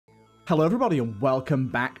Hello everybody and welcome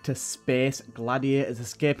back to Space Gladiators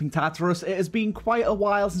Escaping Tartarus. It has been quite a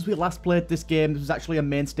while since we last played this game. This was actually a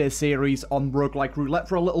mainstay series on Roguelike Roulette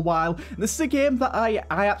for a little while. And this is a game that I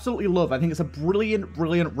absolutely love. I think it's a brilliant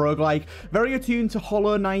roguelike. Very attuned to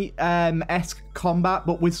Hollow Knight-esque combat,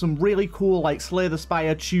 but with some really cool like Slay the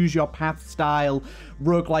Spire, choose your path style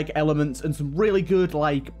roguelike elements and some really good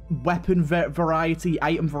like weapon variety,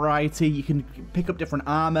 item variety. You can pick up different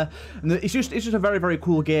armor. And it's just a very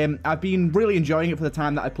cool game. I've been really enjoying it for the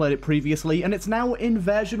time that I played it previously, and it's now in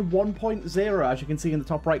version 1.0, as you can see in the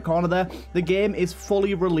top right corner there. The game is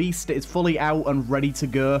fully released, it's fully out and ready to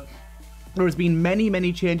go. There has been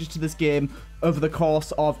many changes to this game over the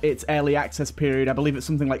course of its early access period. I believe it's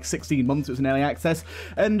something like 16 months it was in early access,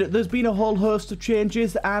 and there's been a whole host of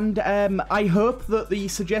changes, and I hope that the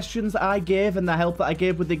suggestions that I gave and the help that I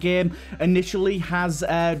gave with the game initially has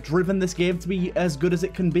driven this game to be as good as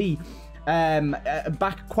it can be.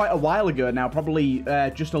 Back quite a while ago now, probably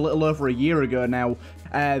just a little over a year ago now,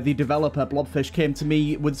 the developer Blobfish came to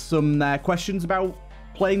me with some questions about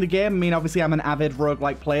playing the game. I mean, obviously I'm an avid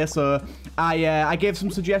roguelike player, so I gave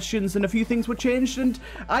some suggestions and a few things were changed, and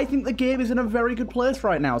I think the game is in a very good place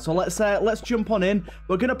right now. So let's jump on in.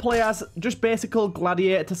 We're gonna play as just basic old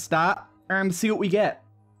Gladiator to start and see what we get.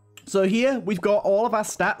 So here, we've got all of our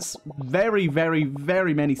stats. Very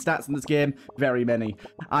many stats in this game. Very many.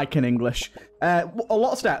 I can English. A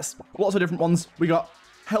lot of stats. Lots of different ones. We got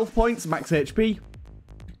health points, max HP.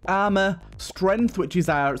 Armor, strength, which is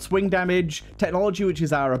our swing damage, technology, which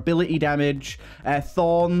is our ability damage,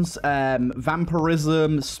 thorns,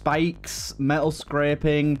 vampirism, spikes, metal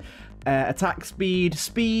scraping, attack speed,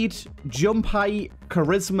 jump height,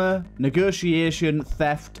 charisma, negotiation,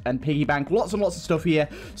 theft, and piggy bank. Lots and lots of stuff here.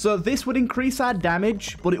 So this would increase our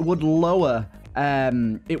damage, but it would lower.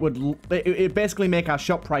 It basically make our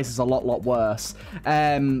shop prices a lot worse.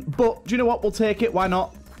 But do you know what? We'll take it. Why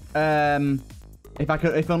not?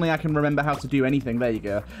 If only I can remember how to do anything. There you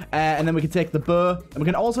go. And then we can take the bow, and we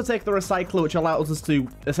can also take the recycler, which allows us to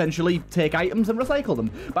essentially take items and recycle them.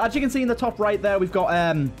 But as you can see in the top right there, we've got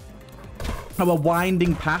our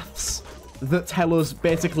winding paths that tell us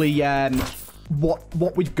basically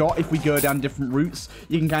what we've got if we go down different routes.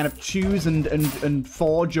 You can kind of choose and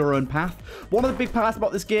forge your own path. One of the big parts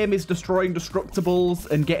about this game is destroying destructibles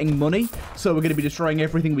and getting money. So we're going to be destroying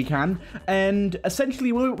everything we can. And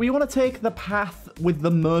essentially, we want to take the path with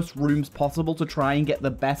the most rooms possible to try and get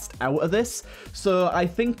the best out of this. So I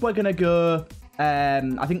think we're going to go.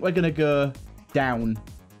 Down.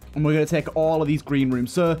 And we're going to take all of these green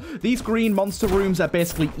rooms. So these green monster rooms are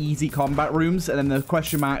basically easy combat rooms. And then the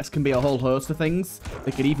question marks can be a whole host of things.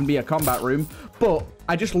 They could even be a combat room. But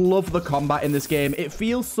I just love the combat in this game. It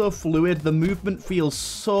feels so fluid. The movement feels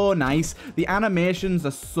so nice. The animations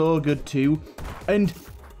are so good too. And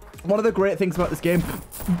one of the great things about this game...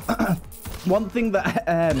 one thing that...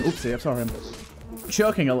 oopsie, I'm sorry. I'm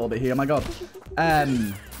choking a little bit here. My God.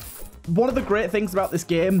 One of the great things about this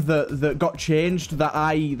game that got changed that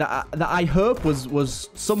I hope was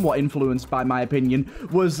somewhat influenced by my opinion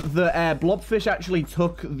was that Blobfish actually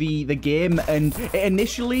took the game, and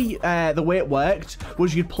initially the way it worked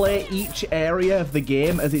was you'd play each area of the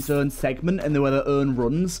game as its own segment and there were their own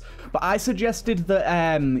runs. But I suggested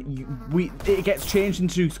that it gets changed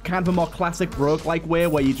into kind of a more classic roguelike way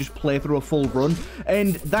where you just play through a full run.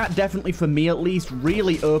 And that definitely, for me at least,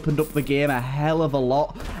 really opened up the game a hell of a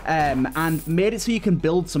lot and made it so you can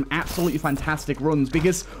build some absolutely fantastic runs.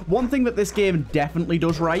 Because one thing that this game definitely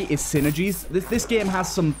does right is synergies. This game has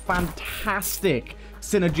some fantastic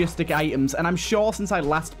synergistic items, and I'm sure since I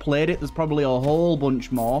last played it, there's probably a whole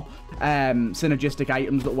bunch more synergistic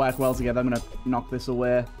items that work well together. I'm going to knock this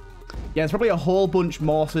away. Yeah, there's probably a whole bunch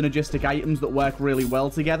more synergistic items that work really well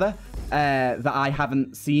together that I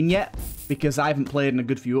haven't seen yet because I haven't played in a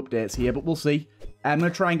good few updates here, but we'll see. I'm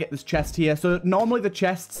going to try and get this chest here. So normally the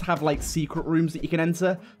chests have like secret rooms that you can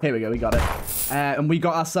enter. Here we go, we got it. And we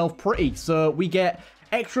got ourselves pretty. So we get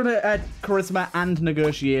extra charisma and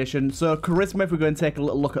negotiation. So charisma, if we're going to take a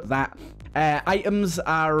little look at that. Items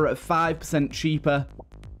are 5% cheaper.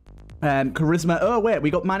 Charisma, oh wait, we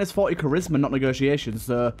got minus 40 charisma, not negotiation,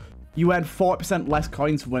 so you earn 40% less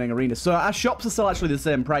coins for winning arenas. So our shops are still actually the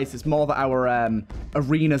same price. It's more that our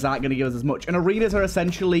arenas aren't going to give us as much. And arenas are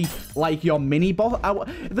essentially like your mini boss.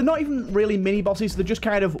 They're not even really mini bosses. They're just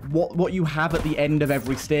kind of what you have at the end of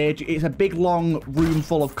every stage. It's a big long room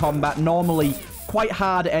full of combat. Normally quite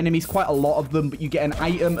hard enemies, quite a lot of them, but you get an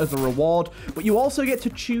item as a reward. But you also get to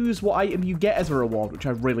choose what item you get as a reward, which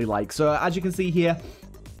I really like. So as you can see here,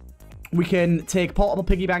 we can take portable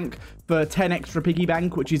piggy bank for 10 extra piggy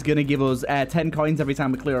bank, which is going to give us 10 coins every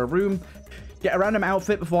time we clear a room. get a random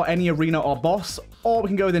outfit before any arena or boss, or we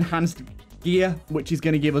can go with enhanced gear, which is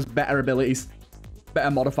going to give us better abilities,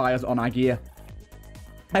 better modifiers on our gear.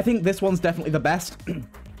 I think this one's definitely the best.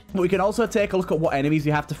 We can also take a look at what enemies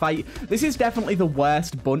you have to fight. This is definitely the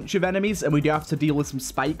worst bunch of enemies, and we do have to deal with some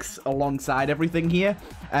spikes alongside everything here.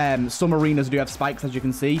 Some arenas do have spikes, as you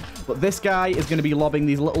can see, but this guy is going to be lobbing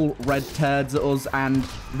these little red turds at us, and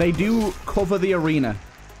they do cover the arena.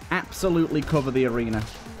 Absolutely cover the arena.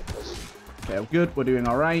 Okay, good. We're doing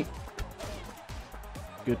all right.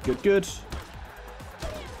 Good, good, good.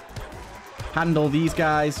 Handle these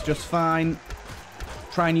guys just fine.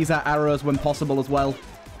 Try and use our arrows when possible as well.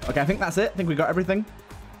 Okay, I think that's it. I think we got everything.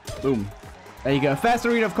 Boom. There you go. First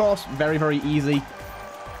arena, of course, very, very easy.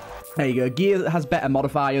 There you go. Gear has better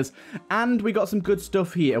modifiers. And we got some good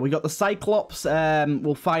stuff here. We got the Cyclops.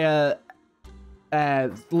 We'll fire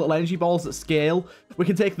little energy balls at scale. We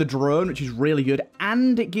can take the drone, which is really good.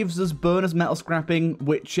 And it gives us bonus metal scrapping,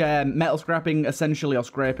 which metal scrapping essentially, or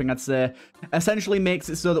scraping, I'd say, essentially makes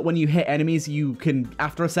it so that when you hit enemies, you can,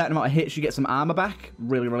 after a certain amount of hits, you get some armor back.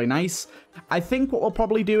 Really, really nice. I think what we'll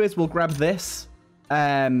probably do is we'll grab this.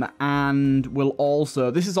 And we'll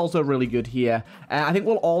also, this is also really good here. I think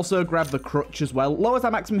we'll also grab the crutch as well. Lowers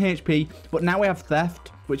our maximum HP, but now we have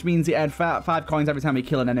theft, which means you add 5 coins every time we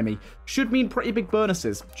kill an enemy. Should mean pretty big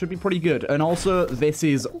bonuses. Should be pretty good. And also,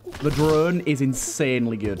 the drone is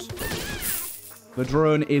insanely good. The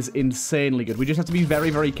drone is insanely good. We just have to be very,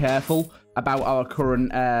 very careful about our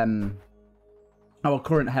current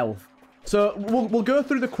health. So we'll go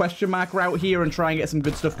through the question mark route here and try and get some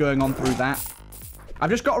good stuff going on through that. I've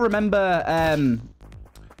just got to remember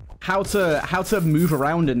how to move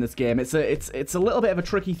around in this game. It's a little bit of a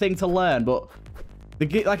tricky thing to learn, but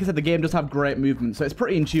like I said, the game does have great movement, so it's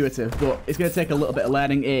pretty intuitive, but it's going to take a little bit of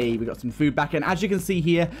learning. Hey, we got some food back in. As you can see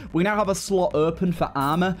here, we now have a slot open for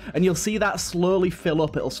armor, and you'll see that slowly fill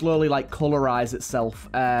up. It'll slowly like colorize itself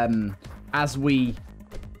as we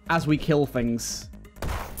kill things.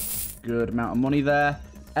 Good amount of money there.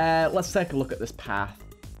 Let's take a look at this path.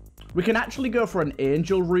 We can actually go for an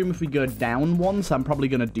angel room if we go down one, so I'm probably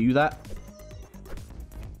going to do that.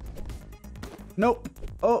 Nope.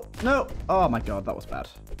 Oh, no. Oh, my God. That was bad.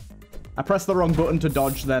 I pressed the wrong button to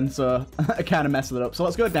dodge then, so I kind of messed it up. So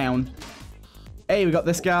let's go down. Hey, we got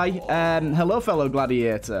this guy. Hello, fellow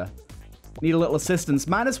gladiator. Need a little assistance.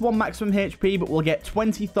 -1 maximum HP, but we'll get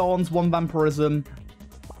 20 thorns, 1 vampirism.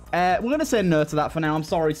 We're going to say no to that for now. I'm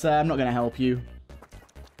sorry, sir. I'm not going to help you.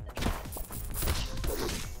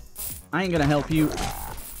 I ain't gonna help you.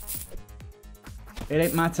 It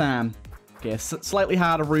ain't my time. Okay, slightly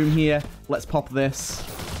harder room here. Let's pop this.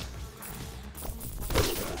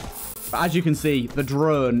 But as you can see, the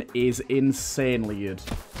drone is insanely good.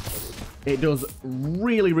 It does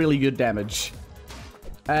really, really good damage.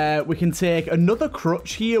 We can take another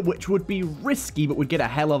crutch here, which would be risky, but we'd get a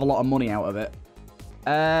hell of a lot of money out of it.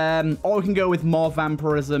 Or we can go with more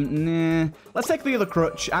vampirism. Nah. Let's take the other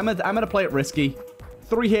crutch. I'm gonna play it risky.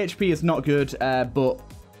 3 HP is not good, but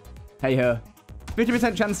hey-ho.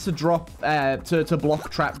 50% chance to drop, to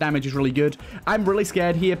block trap damage is really good. I'm really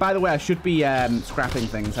scared here. By the way, I should be scrapping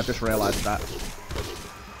things. I've just realized that.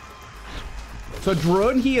 So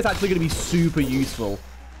drone here is actually going to be super useful.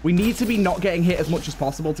 We need to be not getting hit as much as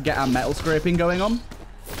possible to get our metal scraping going on.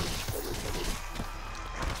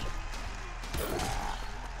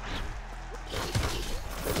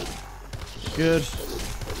 Good.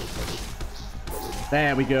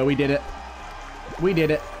 There we go. We did it. We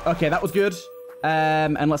did it. Okay, that was good.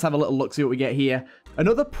 And let's have a little look, see what we get here.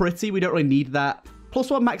 Another pretty. We don't really need that.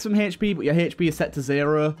 +1 maximum HP, but your HP is set to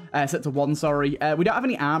 0. Set to 1, sorry. We don't have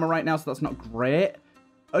any armor right now, so that's not great.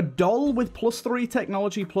 A doll with +3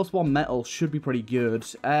 technology, +1 metal should be pretty good.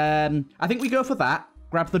 I think we go for that.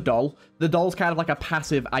 Grab the doll. The doll's kind of like a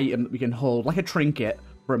passive item that we can hold, like a trinket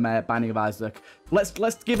from Binding of Isaac. Let's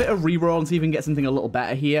give it a reroll and see if we can get something a little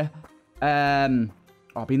better here.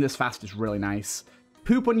 Oh, being this fast is really nice.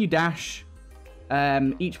 Poop when you dash.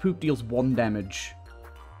 Each poop deals 1 damage.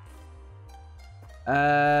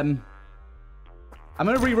 I'm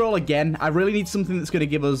going to reroll again. I really need something that's going to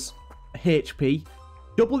give us HP.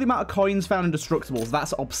 Double the amount of coins found in Destructibles.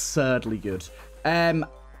 That's absurdly good.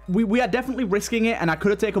 We are definitely risking it, and I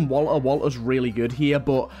could have taken Walter. Walter's really good here,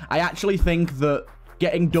 but I actually think that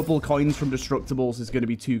getting double coins from Destructibles is going to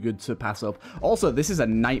be too good to pass up. Also, this is a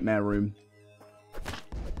nightmare room.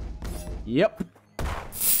 Yep.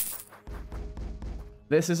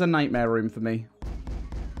 This is a nightmare room for me.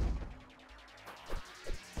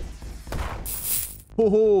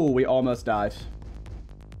 Oh, we almost died.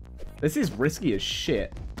 This is risky as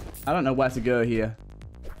shit. I don't know where to go here.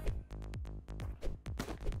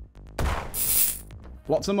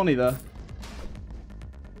 Lots of money, though.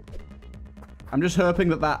 I'm just hoping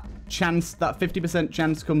that that 50%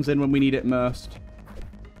 chance comes in when we need it most.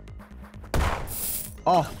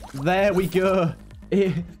 Oh, there we go.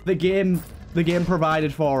 The game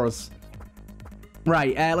provided for us.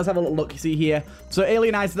 Right, let's have a little look. You see here. So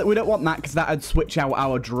alienize that. We don't want that because that would switch out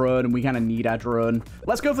our drone, and we kind of need our drone.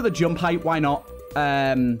 Let's go for the jump height. Why not?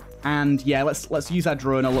 And yeah, let's use our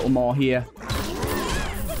drone a little more here.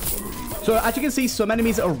 So as you can see, some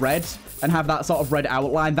enemies are red and have that sort of red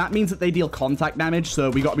outline. That means that they deal contact damage,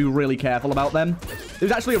 so we got to be really careful about them.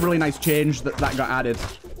 There's actually a really nice change that got added.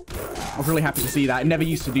 I was really happy to see that. I never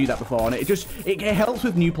used to do that before, and it helps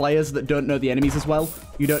with new players that don't know the enemies as well.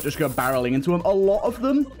 You don't just go barreling into them. A lot of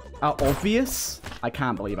them are obvious. I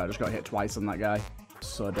can't believe I just got hit twice on that guy.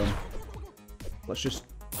 So dumb. Let's just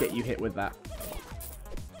get you hit with that.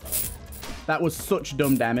 That was such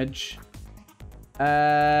dumb damage.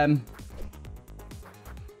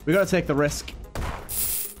 We gotta take the risk.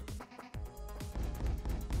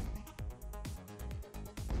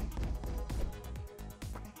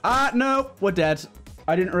 No, we're dead.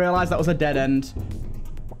 I didn't realize that was a dead end.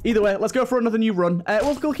 Either way, let's go for another new run.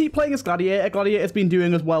 We'll keep playing as Gladiator. Gladiator's been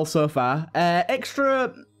doing as well so far.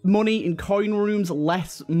 Extra money in coin rooms,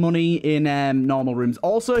 less money in normal rooms.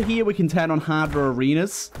 Also here, we can turn on harder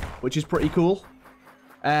arenas, which is pretty cool.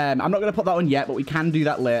 I'm not going to put that on yet, but we can do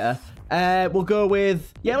that later. We'll go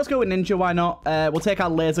with... Yeah, let's go with Ninja. Why not? We'll take our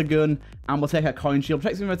laser gun, and we'll take our coin shield.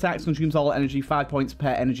 Protects from attacks, consumes all energy, 5 points per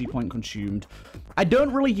energy point consumed. I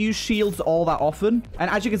don't really use shields all that often.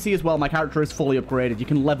 And as you can see as well, my character is fully upgraded. You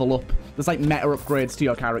can level up. There's like meta upgrades to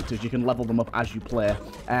your characters. You can level them up as you play.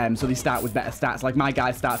 So they start with better stats. Like my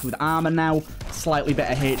guy starts with armor now. Slightly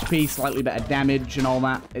better HP, slightly better damage and all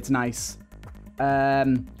that. It's nice. We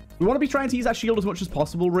want to be trying to use our shield as much as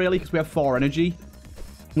possible, really, because we have 4 energy.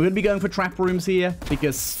 We're going to be going for trap rooms here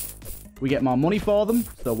because we get more money for them.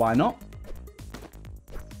 So why not?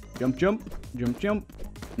 Jump, jump, jump, jump.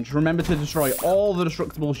 And just remember to destroy all the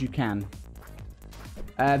destructibles you can.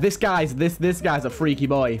 This guy's a freaky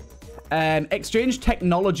boy. Exchange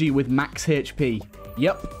technology with max HP.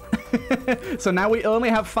 Yep. So now we only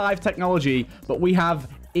have 5 technology, but we have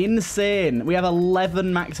insane. We have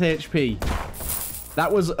 11 max HP. That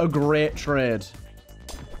was a great trade.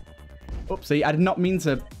 Oopsie, I did not mean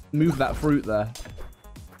to move that fruit there.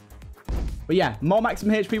 But yeah, more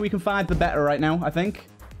maximum HP we can find, the better right now, I think.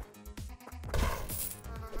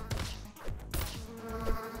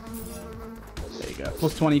 There you go.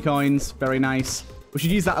 Plus 20 coins. Very nice. We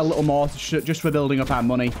should use that a little more just for building up our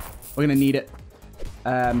money. We're going to need it.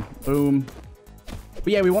 Boom. But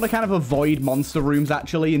yeah, we want to kind of avoid monster rooms,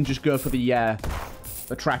 actually, and just go for the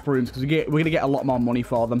trap rooms, because we're going to get a lot more money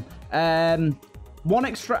for them. 1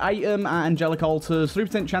 extra item at Angelic Altars.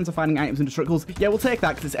 3% chance of finding items in Destructibles. Yeah, we'll take that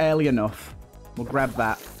because it's early enough. We'll grab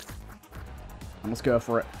that. And let's go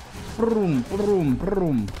for it. Broom, broom,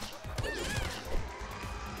 broom.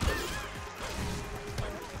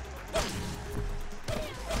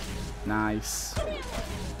 Nice.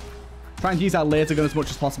 Try and use our laser gun as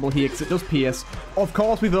much as possible here because it does pierce. Of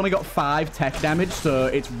course, we've only got 5 tech damage, so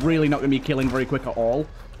it's really not going to be killing very quick at all.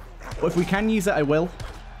 But if we can use it, I will.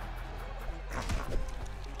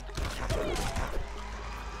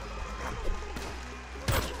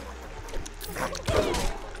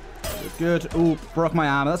 Good. Ooh, broke my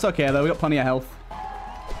armor. That's okay, though. We got plenty of health.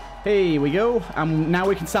 Here we go. And now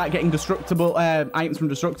we can start getting destructible items from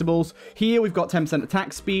destructibles. Here we've got 10%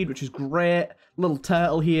 attack speed, which is great. Little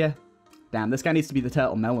turtle here. Damn, this guy needs to be the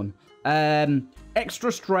Turtle Melon.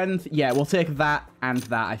 Extra strength. Yeah, we'll take that and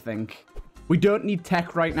that, I think. We don't need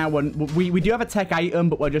tech right now. We do have a tech item,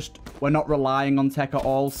 but we're not relying on tech at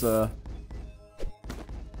all, so...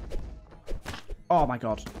 Oh, my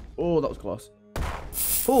God. Oh, that was close.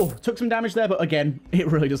 Oh, took some damage there, but again, it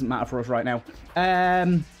really doesn't matter for us right now.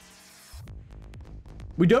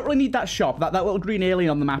 We don't really need that shop. That little green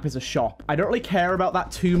alien on the map is a shop. I don't really care about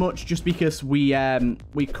that too much, just because we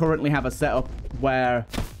currently have a setup where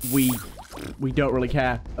we don't really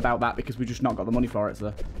care about that because we just not got the money for it,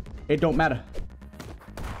 so it don't matter.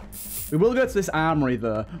 We will go to this armory,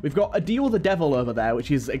 though. We've got a deal with the devil over there,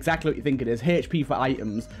 which is exactly what you think it is. HP for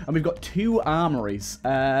items. And we've got 2 armories.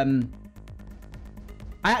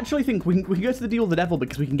 I actually think we can go to the deal with the devil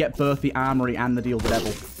because we can get both the armory and the deal with the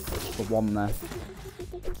devil for 1 there.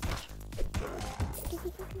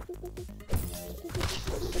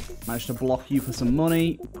 Managed to block you for some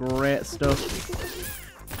money. Great stuff.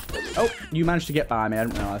 Oh, you managed to get by me. I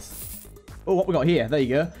didn't realize. Oh, what we got here? There you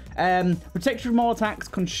go. Protects you from all attacks.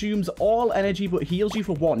 Consumes all energy but heals you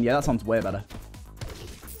for 1. Yeah, that sounds way better.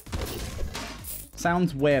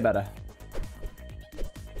 Sounds way better.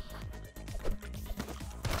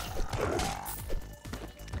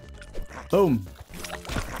 Boom.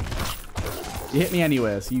 You hit me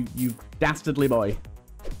anyways, you dastardly boy.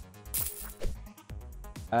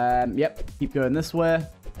 Yep, keep going this way.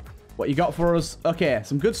 What you got for us? Okay,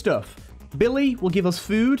 some good stuff. Billy will give us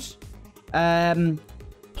food. +1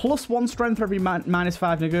 strength for every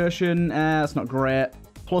 -5 negation. That's not great.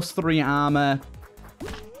 +3 armor.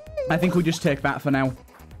 I think we just take that for now.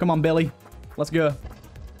 Come on, Billy. Let's go.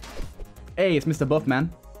 Hey, it's Mr.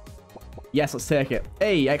 Buffman. Yes, let's take it.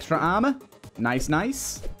 Hey, extra armor. Nice,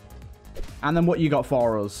 nice. And then what you got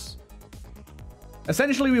for us?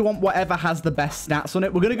 Essentially, we want whatever has the best stats on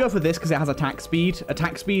it. We're going to go for this because it has attack speed.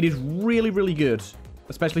 Attack speed is really, really good,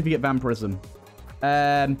 especially if you get vampirism.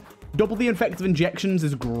 Double the effective injections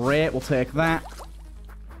is great. We'll take that.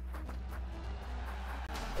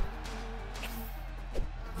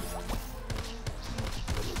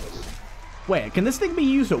 Wait, can this thing be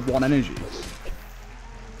used at 1 energy?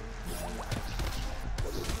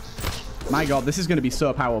 My god, this is going to be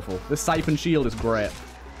so powerful. This siphon shield is great.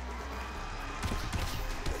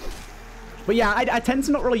 But yeah, I tend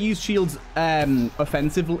to not really use shields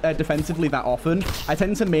defensively that often. I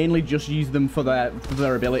tend to mainly just use them for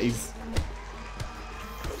their abilities.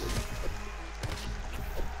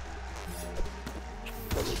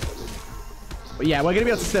 But yeah, we're going to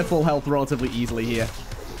be able to stay full health relatively easily here.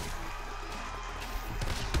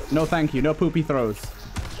 No thank you, no poopy throws.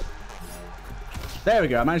 There we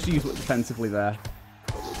go, I managed to use it defensively there.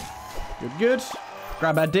 Good, good.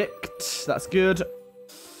 Grab our dict, that's good.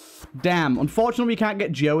 Damn, unfortunately we can't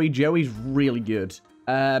get Joey. Joey's really good.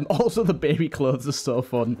 Also, the baby clothes are so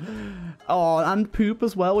fun. Oh, and poop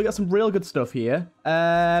as well. We got some real good stuff here.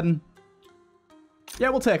 Yeah,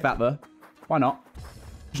 we'll take that though. Why not?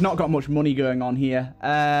 Just not got much money going on here.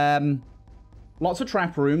 Lots of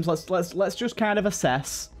trap rooms. Let's just kind of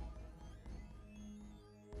assess.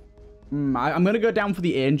 I'm gonna go down for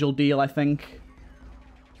the angel deal, I think.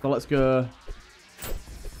 So let's go.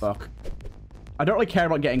 Fuck. I don't really care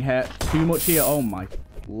about getting hurt too much here. Oh my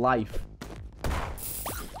life.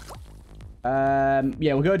 Yeah,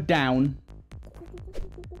 we'll go down.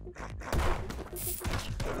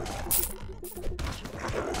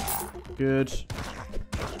 Good.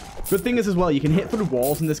 Good thing is as well, you can hit through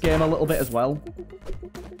walls in this game a little bit as well.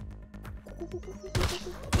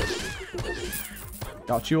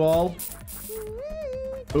 Got you all.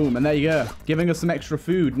 Boom, and there you go. Giving us some extra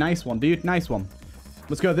food. Nice one, dude. Nice one.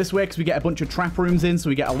 Let's go this way because we get a bunch of trap rooms in, so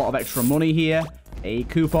we get a lot of extra money here. A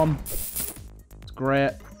coupon. It's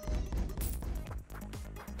great.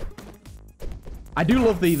 I do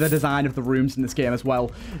love the design of the rooms in this game as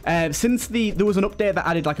well. Since there was an update that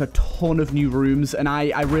added like a ton of new rooms, and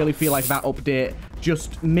I really feel like that update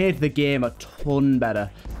just made the game a ton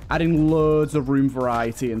better. Adding loads of room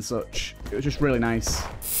variety and such. It was just really nice.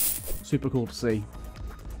 Super cool to see.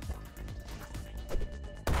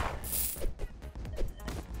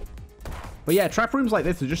 But yeah, trap rooms like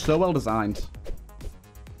this are just so well designed.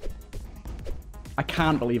 I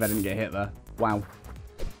can't believe I didn't get hit there. Wow.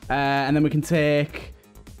 And then we can take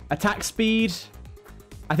attack speed.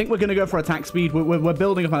 I think we're going to go for attack speed. We're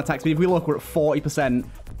building up on attack speed. If we look, we're at 40%.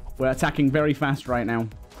 We're attacking very fast right now.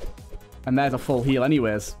 And there's a full heal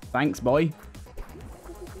anyways. Thanks, boy.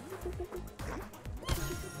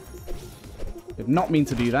 Did not mean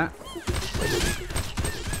to do that.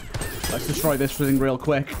 Let's destroy this thing real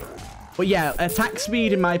quick. But yeah, attack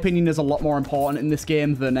speed, in my opinion, is a lot more important in this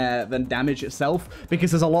game than damage itself,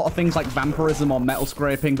 because there's a lot of things like vampirism or metal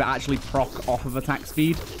scraping that actually proc off of attack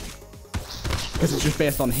speed, because it's just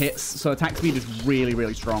based on hits. So attack speed is really,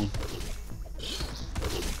 really strong.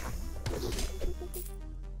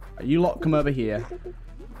 You lot come over here.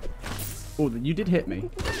 Oh, you did hit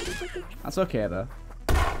me. That's okay, though.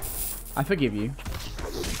 I forgive you.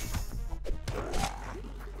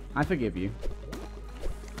 I forgive you.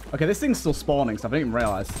 Okay, this thing's still spawning stuff. I didn't even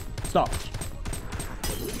realize. Stop.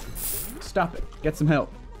 Stop it. Get some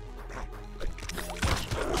help.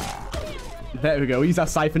 There we go. We use our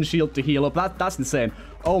siphon shield to heal up. That's insane.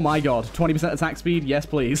 Oh my god. 20% attack speed? Yes,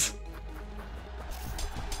 please.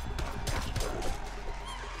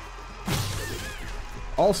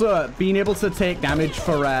 Also, being able to take damage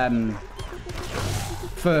for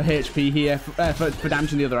HP here, for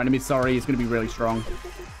damaging the other enemies, sorry, is going to be really strong.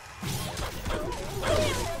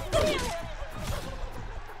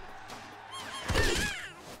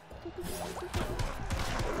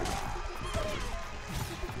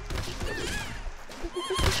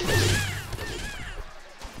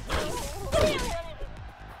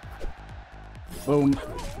 Boom.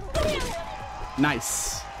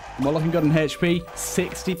 Nice. We're looking good on HP.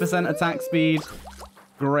 60% attack speed.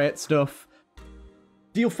 Great stuff.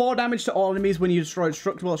 Deal 4 damage to all enemies when you destroy a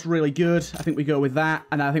destructible. That's really good. I think we go with that.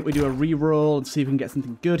 And I think we do a reroll and see if we can get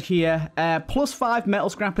something good here. Plus 5 metal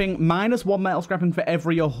scrapping, minus 1 metal scrapping for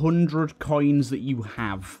every 100 coins that you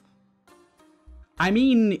have. I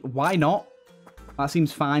mean, why not? That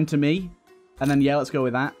seems fine to me. And then, yeah, let's go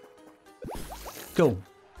with that. Cool.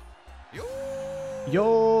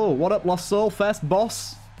 Yo, what up, Lost Soul? First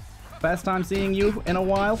boss. First time seeing you in a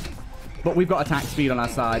while. But we've got attack speed on our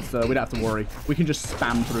side, so we don't have to worry. We can just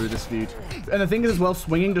spam through this dude. And the thing is as well,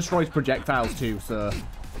 swinging destroys projectiles too, so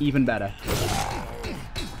even better.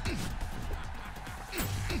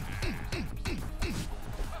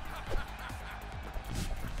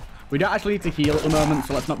 We don't actually need to heal at the moment,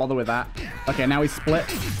 so let's not bother with that. Okay, now he's split.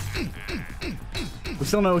 We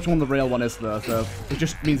still know which one the real one is, though, so it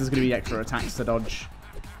just means there's going to be extra attacks to dodge.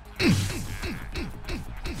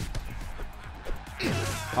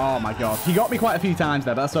 Oh my god. He got me quite a few times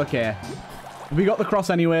there, but that's okay. We got the cross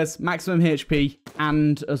anyways, maximum HP,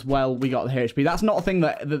 and as well, we got the HP. That's not a thing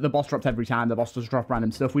that the boss dropped every time. The boss does drop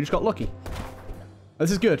random stuff. We just got lucky.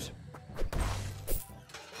 This is good.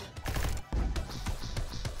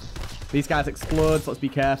 These guys explode, so let's be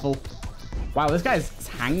careful. Wow, this guy's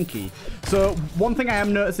tanky. So one thing I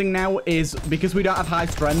am noticing now is because we don't have high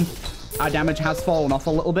strength, our damage has fallen off a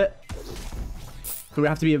little bit. So we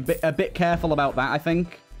have to be a bit careful about that, I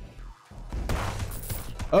think.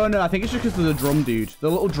 Oh no, I think it's just because of the drum dude. The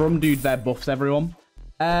little drum dude there buffs everyone.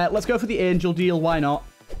 Let's go for the angel deal, why not?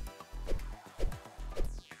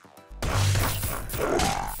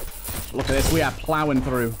 Look at this, we are plowing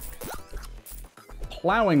through.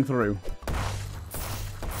 Plowing through.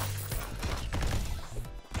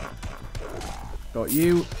 Got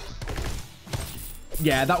you.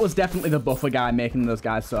 Yeah, that was definitely the buffer guy making those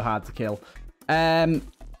guys so hard to kill.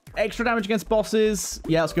 Extra damage against bosses.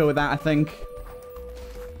 Yeah, let's go with that, I think.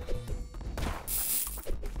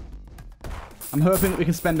 I'm hoping that we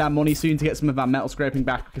can spend our money soon to get some of our metal scraping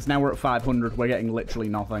back, because now we're at 500. We're getting literally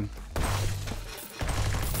nothing.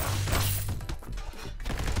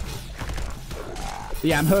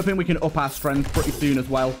 Yeah, I'm hoping we can up our strength pretty soon as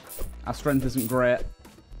well. Our strength isn't great.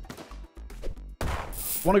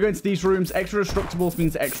 Want to go into these rooms. Extra destructibles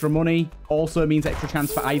means extra money. Also means extra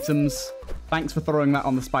chance for items. Thanks for throwing that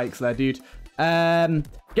on the spikes there, dude. Getting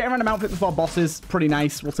random outfit before bosses. Pretty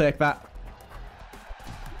nice. We'll take that.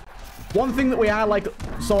 One thing that we are, like,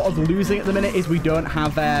 sort of losing at the minute is we don't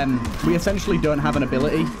have, we essentially don't have an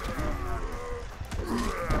ability.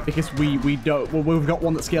 Because we don't, well, we've got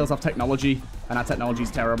one that scales off technology, and our technology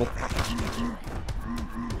is terrible.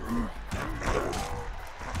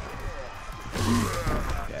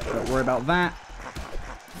 Yeah, don't worry about that.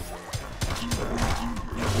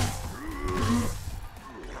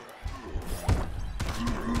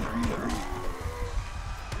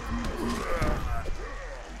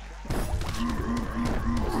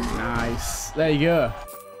 Nice. There you go.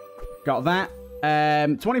 Got that.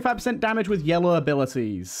 25% damage with yellow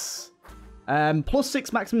abilities. Plus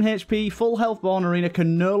 6 maximum HP. Full health Born Arena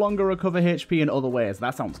can no longer recover HP in other ways.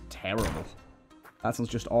 That sounds terrible. That sounds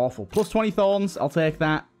just awful. Plus 20 thorns. I'll take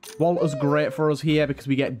that. Walter's great for us here because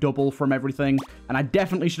we get double from everything. And I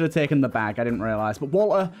definitely should have taken the bag. I didn't realize. But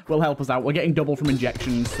Walter will help us out. We're getting double from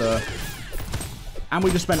injections, so... And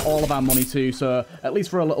we just spent all of our money too, so at least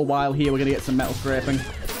for a little while here, we're going to get some metal scraping.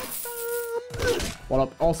 What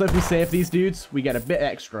up? Also, if we save these dudes, we get a bit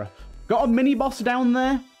extra. Got a mini-boss down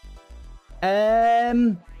there.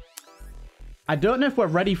 I don't know if we're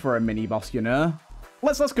ready for a mini-boss, you know?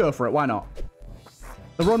 Let's go for it. Why not?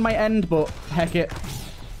 The run might end, but heck it.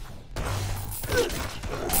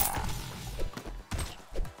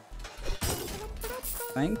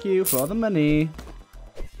 Thank you for the money.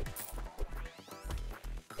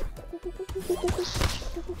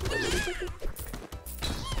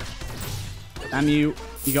 Damn you.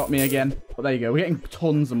 You got me again. But there you go. We're getting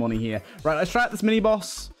tons of money here. Right, let's try out this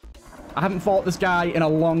mini-boss. I haven't fought this guy in a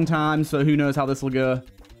long time, so who knows how this will go.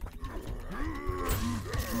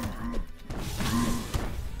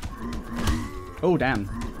 Oh, damn.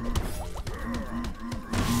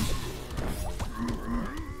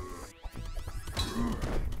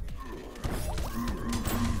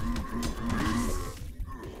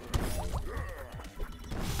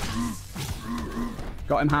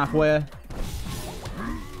 Got him halfway.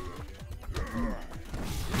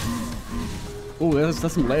 Oh, there's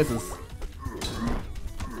some lasers.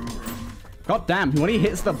 God damn, when he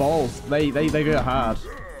hits the balls, they go hard.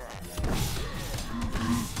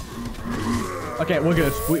 Okay, we're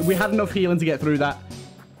good. We had enough healing to get through that.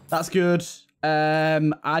 That's good.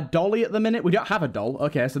 Our dolly at the minute, we don't have a doll.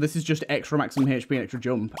 Okay, so this is just extra maximum HP, extra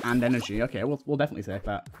jump, and energy. Okay, we'll definitely take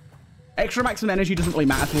that. Extra maximum energy doesn't really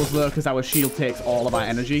matter to us, though, because our shield takes all of our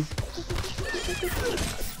energy.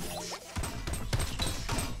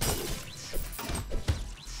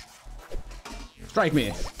 Strike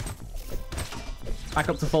me. Back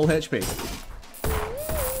up to full HP.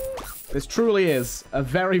 This truly is a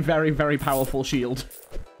very, very, very powerful shield.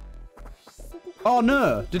 Oh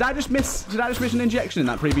no! Did I just miss an injection in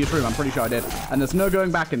that previous room? I'm pretty sure I did. And there's no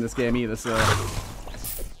going back in this game either, so.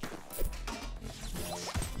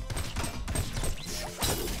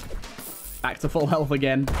 Back to full health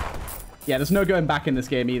again. Yeah, there's no going back in this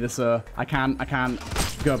game either, so I can't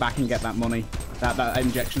go back and get that money. That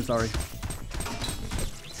injection, sorry.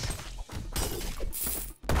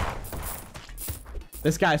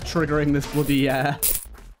 This guy's triggering this bloody,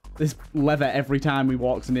 this lever every time we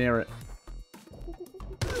walks near it.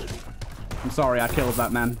 I'm sorry I killed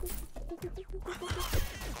that man.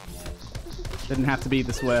 Didn't have to be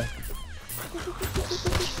this way.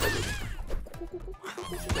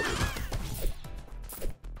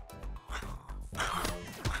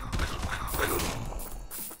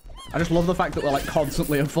 I just love the fact that we're like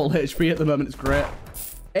constantly at full HP at the moment. It's great.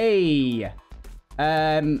 Hey!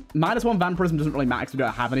 -1 vampirism doesn't really matter because we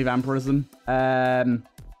don't have any vampirism.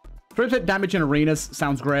 3% damage in arenas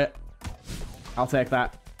sounds great. I'll take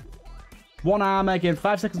that. 1 armor, gain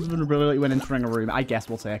 5 seconds of vulnerability when entering a room. I guess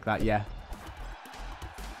we'll take that, yeah.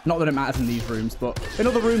 Not that it matters in these rooms, but in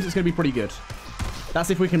other rooms it's going to be pretty good. That's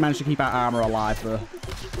if we can manage to keep our armor alive, though.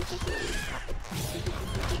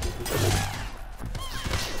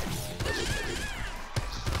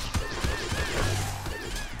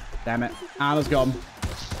 Damn it. Armor's gone.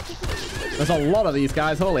 There's a lot of these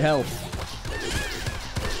guys. Holy hell.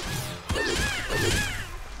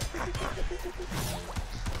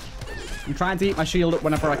 I'm trying to eat my shield up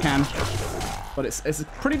whenever I can. But it's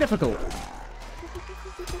pretty difficult.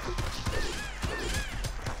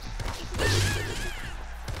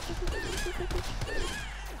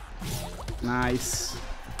 Nice.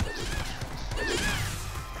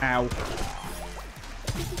 Ow.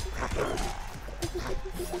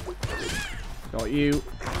 Got you.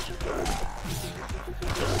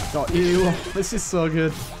 Got you. Oh, this is so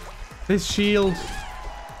good. This shield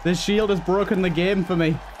has broken the game for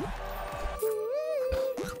me.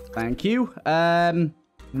 Thank you.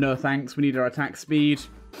 No thanks. We need our attack speed.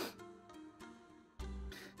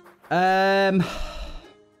 Yeah,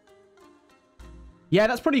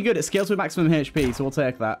 that's pretty good. It scales with maximum HP, so we'll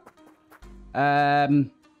take that.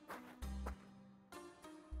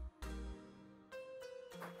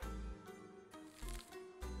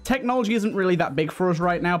 Technology isn't really that big for us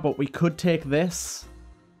right now, but we could take this.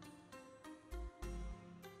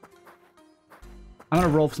 I'm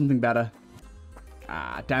going to roll for something better.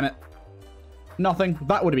 Ah, damn it. Nothing.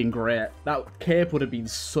 That would have been great. That cape would have been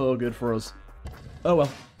so good for us. Oh,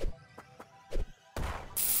 well.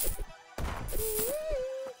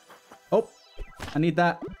 Oh, I need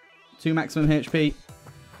that. 2 maximum HP.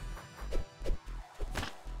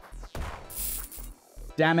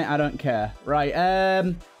 Damn it, I don't care. Right,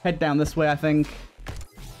 head down this way, I think.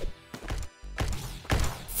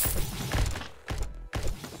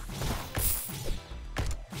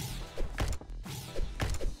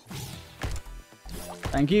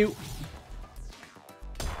 Thank you.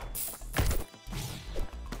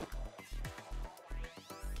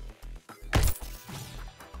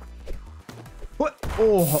 What?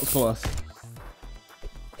 Oh, that was close.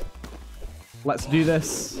 Let's do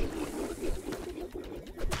this.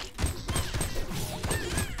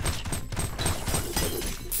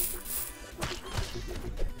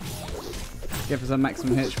 Give us a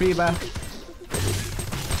maximum HP back.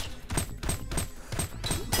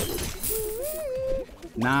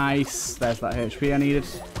 Nice. There's that HP I needed.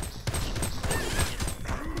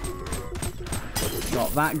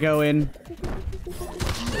 Got that going.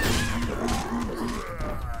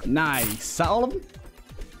 Nice. Is that all of them?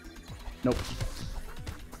 Nope.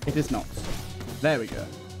 It is not. There we go.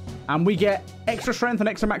 And we get extra strength and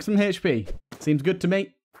extra maximum HP. Seems good to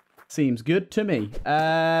me. Seems good to me.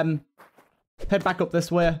 Head back up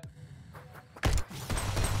this way.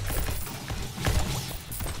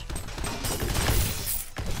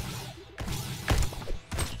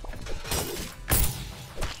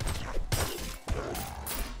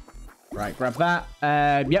 Right, grab that.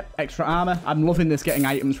 Yep, extra armor. I'm loving this getting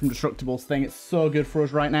items from destructibles thing. It's so good for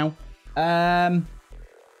us right now.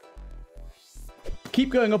 Keep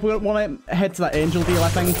going up. We want to head to that angel deal, I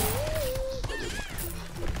think.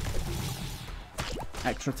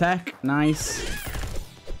 Extra tech. Nice.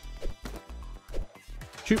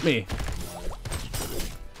 Shoot me.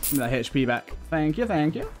 Give me that HP back. Thank you,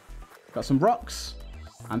 thank you. Got some rocks.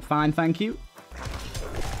 I'm fine, thank you.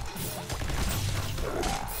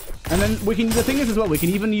 And then we can, the thing is as well, we can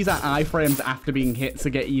even use our iframes after being hit to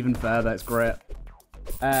get even further. It's great.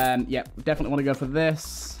 Yeah, definitely want to go for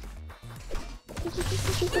this.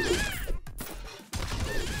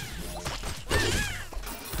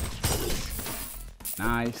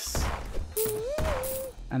 Nice.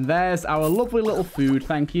 And there's our lovely little food,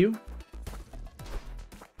 thank you.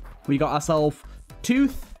 We got ourselves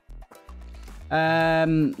tooth.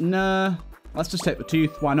 No. Let's just take the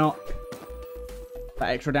tooth, why not? That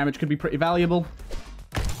extra damage could be pretty valuable.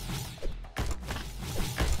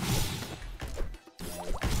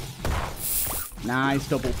 Nice,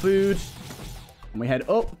 double food. And we head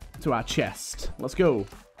up to our chest. Let's go.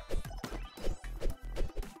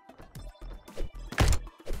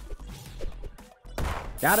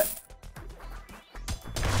 Got it.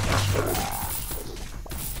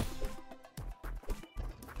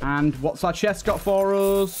 And what's our chest got for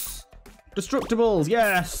us? Destructibles,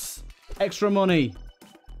 yes! Extra money.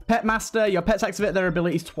 Pet Master, your pets activate their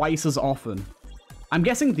abilities twice as often. I'm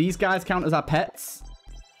guessing these guys count as our pets.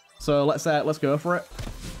 So let's go for it.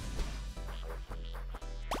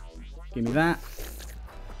 Give me that.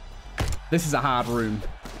 This is a hard room.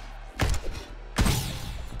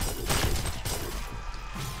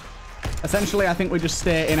 Essentially, I think we just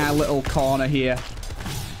stay in our little corner here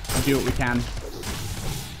and do what we can.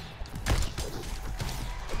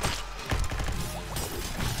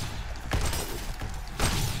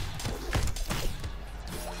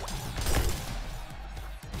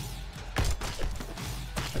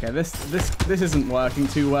 Okay, this isn't working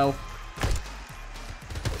too well.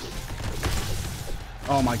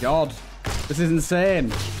 Oh my god. This is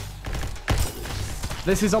insane.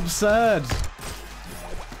 This is absurd.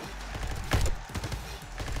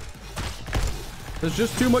 There's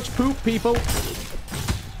just too much poop, people.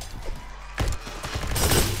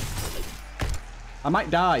 I might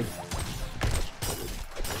die.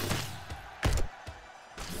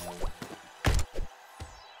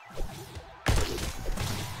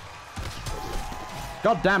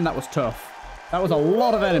 God damn, that was tough. That was a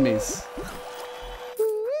lot of enemies.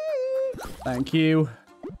 Thank you.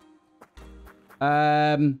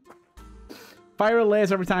 Fire a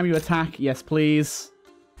laser every time you attack. Yes, please.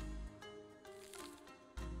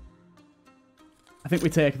 I think we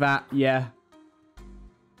take that. Yeah.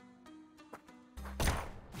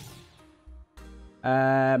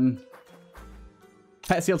 Pet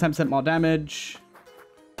seal 10% more damage.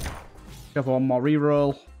 Go for one more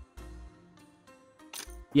reroll.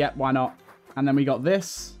 Yep, why not? And then we got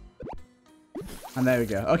this. And there we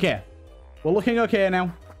go. Okay. We're looking okay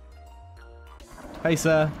now. Hey,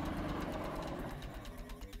 sir.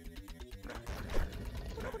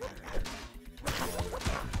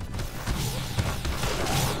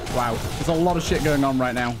 Wow. There's a lot of shit going on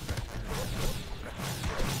right now.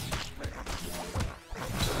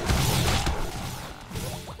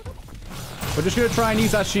 We're just going to try and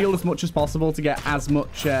use our shield as much as possible to get as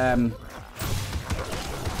much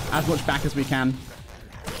back as we can.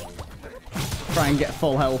 Try and get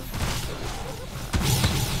full health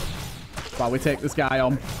while we take this guy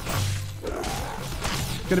on.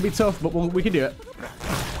 It's going to be tough, but we can do it.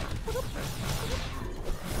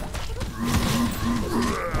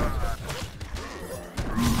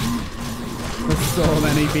 There's so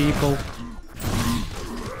many people.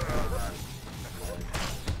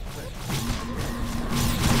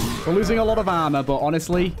 We're losing a lot of armor, but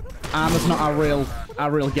honestly, armor's not our real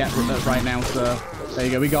get right now, so there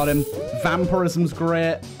you go, we got him. Vampirism's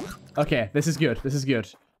great. Okay, this is good, this is good.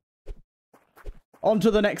 On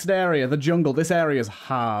to the next area, the jungle. This area is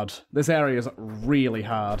hard. This area is really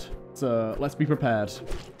hard, so let's be prepared.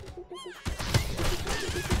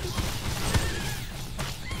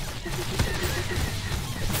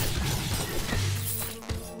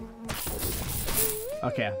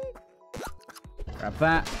 Okay. Grab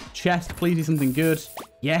that. Chest, please do something good.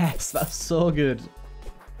 Yes, that's so good.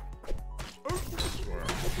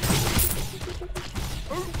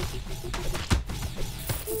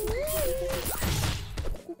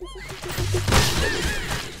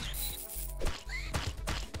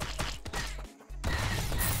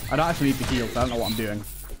 I don't actually need to heal, so I don't know what I'm doing.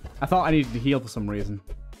 I thought I needed to heal for some reason.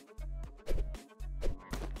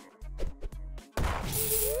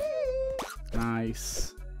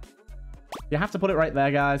 Nice. You have to put it right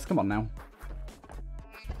there, guys. Come on now.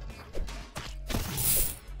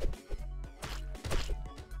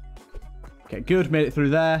 Okay, good. Made it through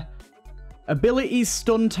there. Abilities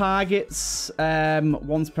stun targets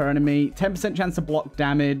once per enemy. 10% chance to block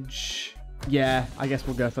damage. Yeah, I guess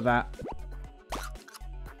we'll go for that.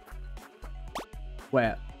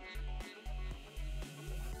 Where?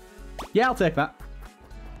 Yeah, I'll take that.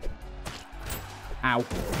 Ow.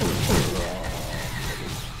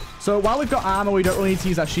 So while we've got armor, we don't really need to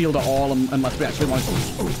use our shield at all unless we actually want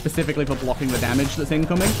it specifically for blocking the damage that's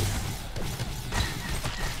incoming.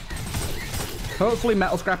 Hopefully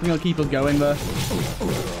metal scrapping will keep us going though.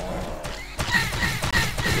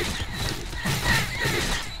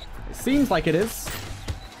 It seems like it is.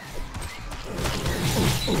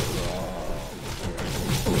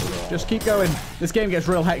 Just keep going. This game gets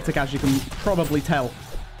real hectic, as you can probably tell.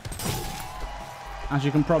 As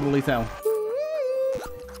you can probably tell.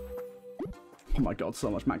 Oh my god, so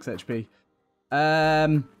much max HP.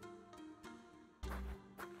 There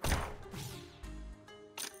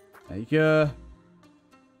you go.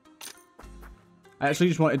 I actually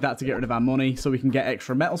just wanted that to get rid of our money so we can get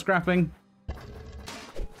extra metal scrapping.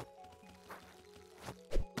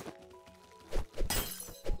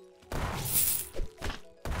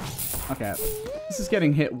 Okay, this is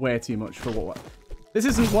getting hit way too much for what... This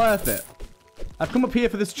isn't worth it. I've come up here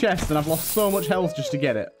for this chest and I've lost so much health just to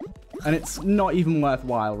get it. And it's not even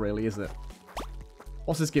worthwhile, really, is it?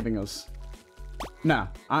 What's this giving us? No,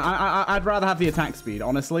 I'd rather have the attack speed,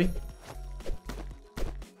 honestly.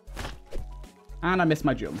 And I missed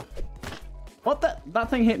my jump. What the? That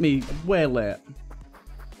thing hit me way late.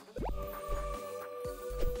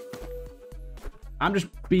 I'm just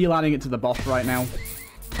beelining it to the boss right now.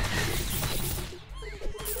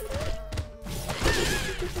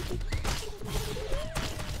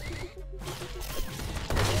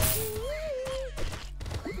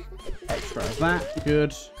 Extra of that.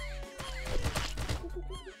 Good.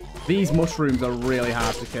 These mushrooms are really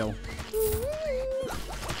hard to kill.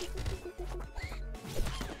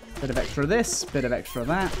 Bit of extra of this, bit of extra of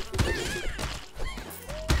that.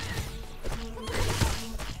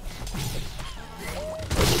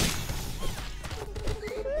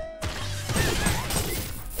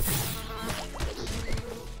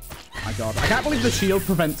 My god. I can't believe the shield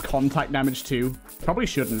prevents contact damage too. Probably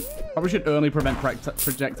shouldn't. Probably should only prevent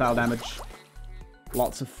projectile damage.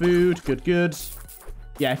 Lots of food. Good, good.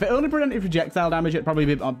 Yeah, if it only prevented projectile damage, it'd probably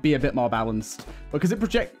be a bit more balanced. Because it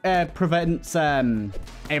prevents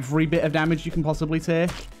every bit of damage you can possibly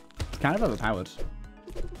take. It's kind of overpowered.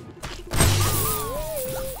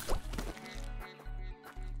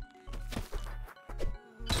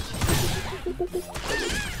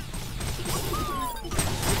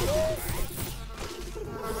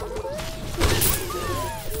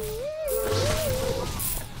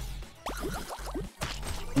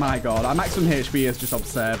 My god, our maximum HP is just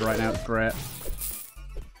absurd right now. It's great.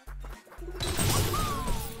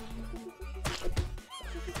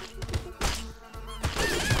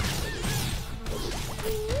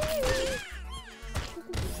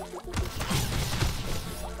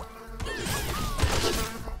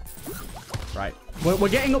 Right. We're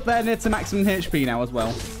getting up there near to maximum HP now as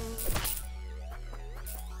well.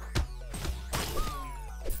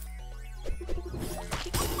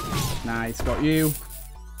 Nice, got you.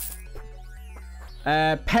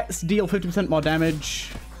 Pets deal 50% more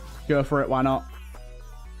damage. Go for it, why not?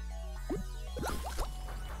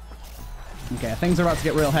 Okay, things are about to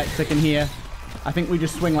get real hectic in here. I think we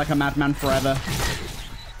just swing like a madman forever.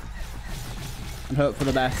 And hope for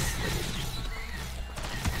the best.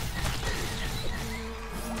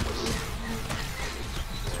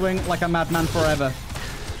 Swing like a madman forever.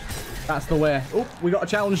 That's the way. Oh, we got a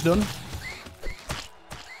challenge done.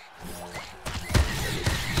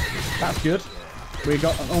 That's good. We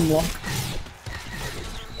got an unlock.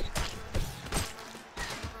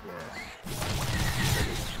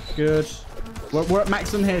 Good. We're at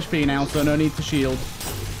maximum HP now, so no need to shield.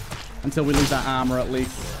 Until we lose that armor, at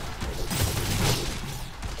least.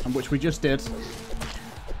 And which we just did.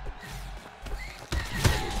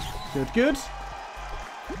 Good, good.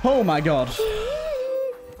 Oh my god.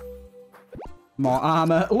 More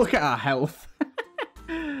armor. Look at our health.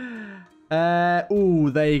 Ooh,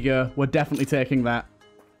 there you go. We're definitely taking that.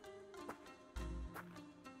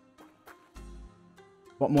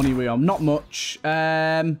 What money are we on? Not much.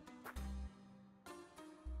 Nah,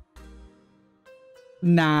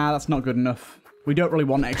 that's not good enough. We don't really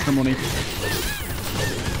want extra money.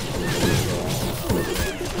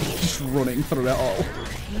 Just running through it all.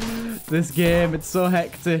 This game, it's so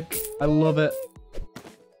hectic. I love it.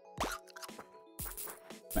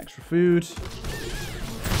 Extra food.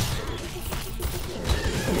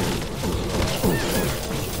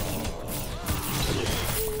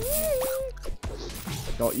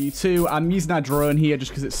 Got you too. I'm using our drone here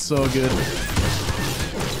just because it's so good.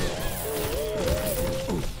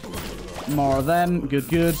 More of them. Good,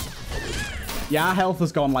 good. Yeah, our health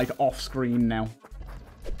has gone, like, off screen now.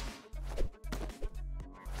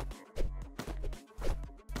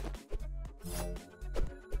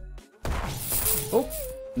 Oh,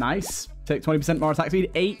 nice. Take 20% more attack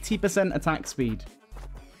speed. 80% attack speed.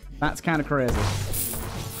 That's kind of crazy.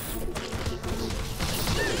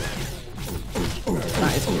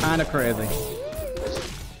 That is kind of crazy.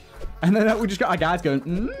 And then we just got our guys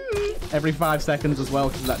going every 5 seconds as well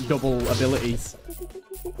because of that double abilities.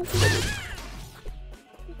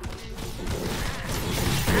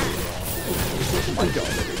 Oh my god.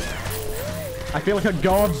 I feel like a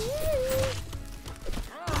god.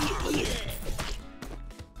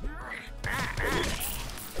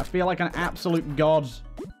 I feel like an absolute god.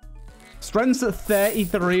 Strength's at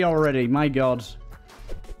 33 already. My god.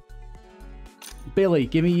 Billy,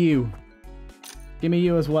 give me you. Give me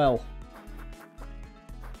you as well.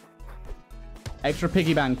 Extra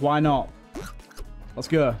piggy bank. Why not? Let's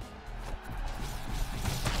go.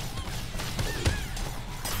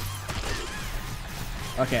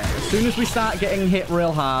 Okay, as soon as we start getting hit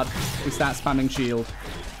real hard, we start spamming shield.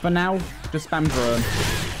 For now, just spam drone.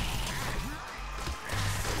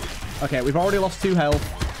 Okay, we've already lost 2 health.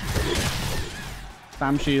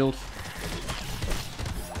 Spam shield.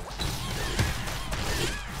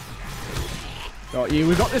 Got you.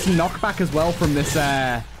 We've got this knockback as well from this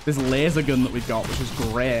this laser gun that we've got, which is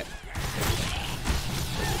great.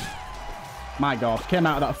 My god, came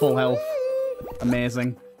out of that full health.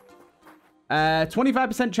 Amazing.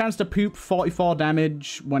 25% chance to poop, 44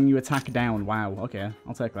 damage when you attack down. Wow, okay,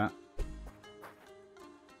 I'll take that.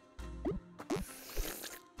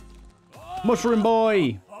 Mushroom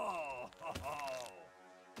boy!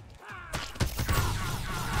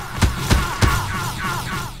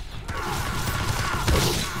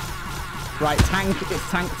 Right, tank. It's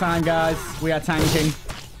tank time, guys. We are tanking.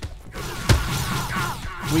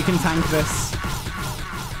 We can tank this.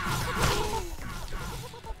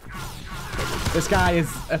 This guy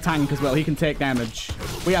is a tank as well. He can take damage.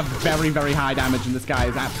 We have very, very high damage, and this guy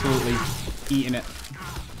is absolutely eating it.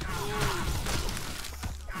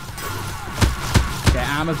 Okay,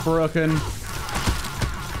 armor's broken.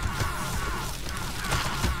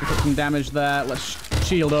 We took some damage there. Let's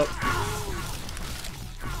shield up.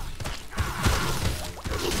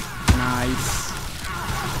 Nice.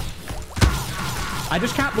 I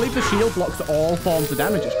just can't believe the shield blocks all forms of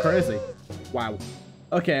damage. It's crazy. Wow.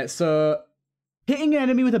 Okay, so hitting an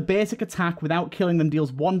enemy with a basic attack without killing them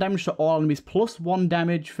deals 1 damage to all enemies, plus 1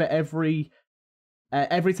 damage for every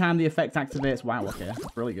time the effect activates. Wow, okay, that's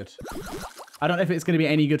really good. I don't know if it's going to be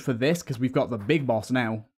any good for this, because we've got the big boss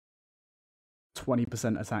now.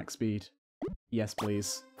 20% attack speed. Yes,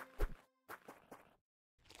 please.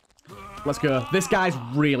 Let's go. This guy's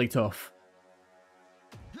really tough.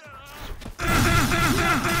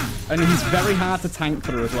 And he's very hard to tank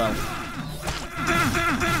through as well.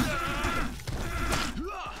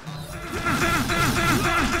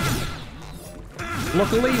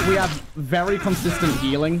 Luckily, we have very consistent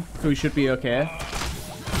healing, so we should be okay.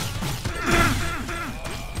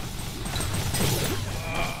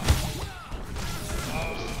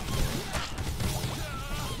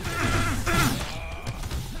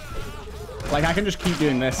 Like, I can just keep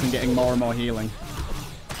doing this and getting more and more healing.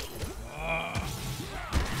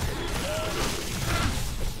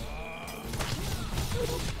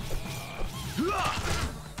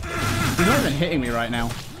 He's not even hitting me right now.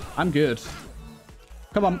 I'm good.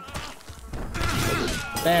 Come on.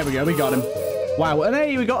 There we go. We got him. Wow. And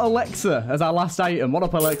hey, we got Alexa as our last item. What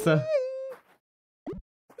up, Alexa?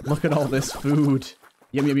 Look at all this food.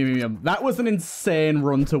 Yum, yum, yum, yum. That was an insane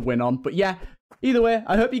run to win on. But yeah, either way,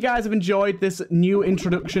 I hope you guys have enjoyed this new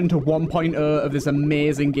introduction to 1.0 of this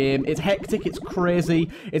amazing game. It's hectic, it's crazy,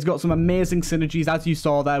 it's got some amazing synergies, as you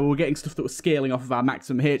saw there. We were getting stuff that was scaling off of our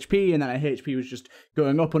maximum HP, and then our HP was just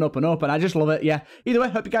going up and up and up, and I just love it, yeah. Either way,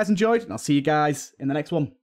 hope you guys enjoyed, and I'll see you guys in the next one.